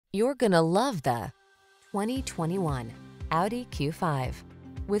You're gonna love the 2021 Audi Q5.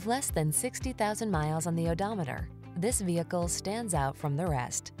 With less than 60,000 miles on the odometer, this vehicle stands out from the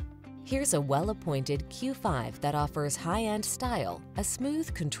rest. Here's a well-appointed Q5 that offers high-end style, a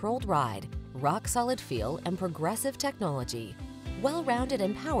smooth, controlled ride, rock-solid feel, and progressive technology. Well-rounded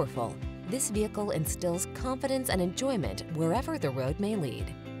and powerful, this vehicle instills confidence and enjoyment wherever the road may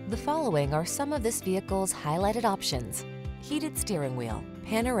lead. The following are some of this vehicle's highlighted options: heated steering wheel,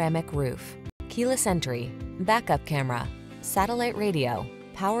 panoramic roof, keyless entry, backup camera, satellite radio,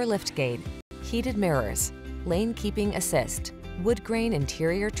 power liftgate, heated mirrors, lane keeping assist, Woodgrain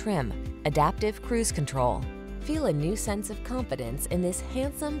Interior Trim, adaptive cruise control. Feel a new sense of confidence in this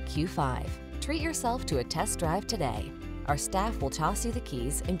handsome Q5. Treat yourself to a test drive today. Our staff will toss you the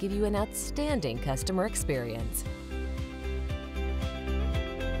keys and give you an outstanding customer experience.